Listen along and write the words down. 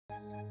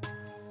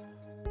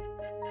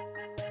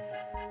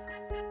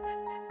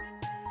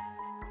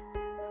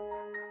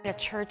A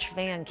church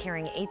van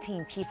carrying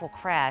 18 people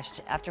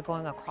crashed after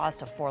going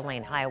across a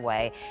 4-lane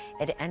highway.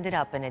 It ended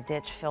up in a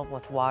ditch filled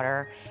with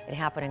water. It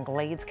happened in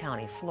Glades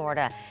County,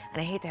 Florida.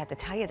 And I hate to have to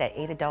tell you that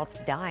 8 adults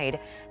died.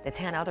 The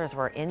 10 others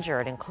were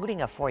injured,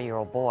 including a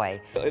 4-year-old boy.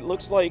 It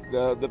looks like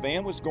the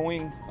van was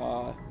going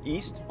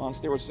east on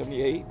State Road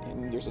 78,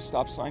 and there's a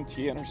stop sign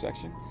T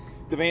intersection.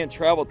 The van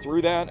traveled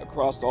through that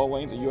across all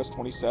lanes of US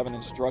 27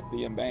 and struck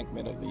the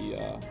embankment of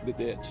the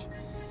ditch.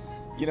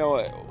 You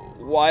know,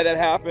 why that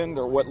happened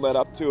or what led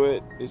up to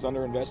it is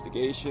under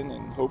investigation,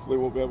 and hopefully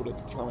we'll be able to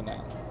determine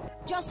that.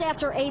 Just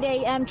after 8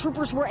 a.m.,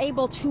 troopers were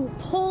able to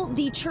pull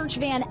the church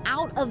van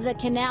out of the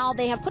canal.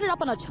 They have put it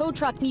up on a tow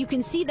truck. You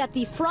can see that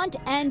the front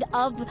end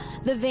of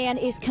the van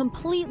is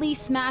completely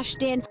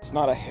smashed in. It's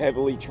not a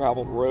heavily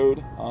traveled road.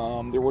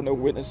 There were no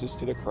witnesses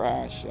to the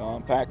crash.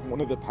 In fact,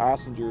 one of the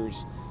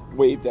passengers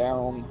waved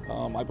down,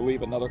 I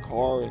believe, another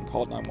car and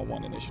called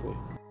 911 initially.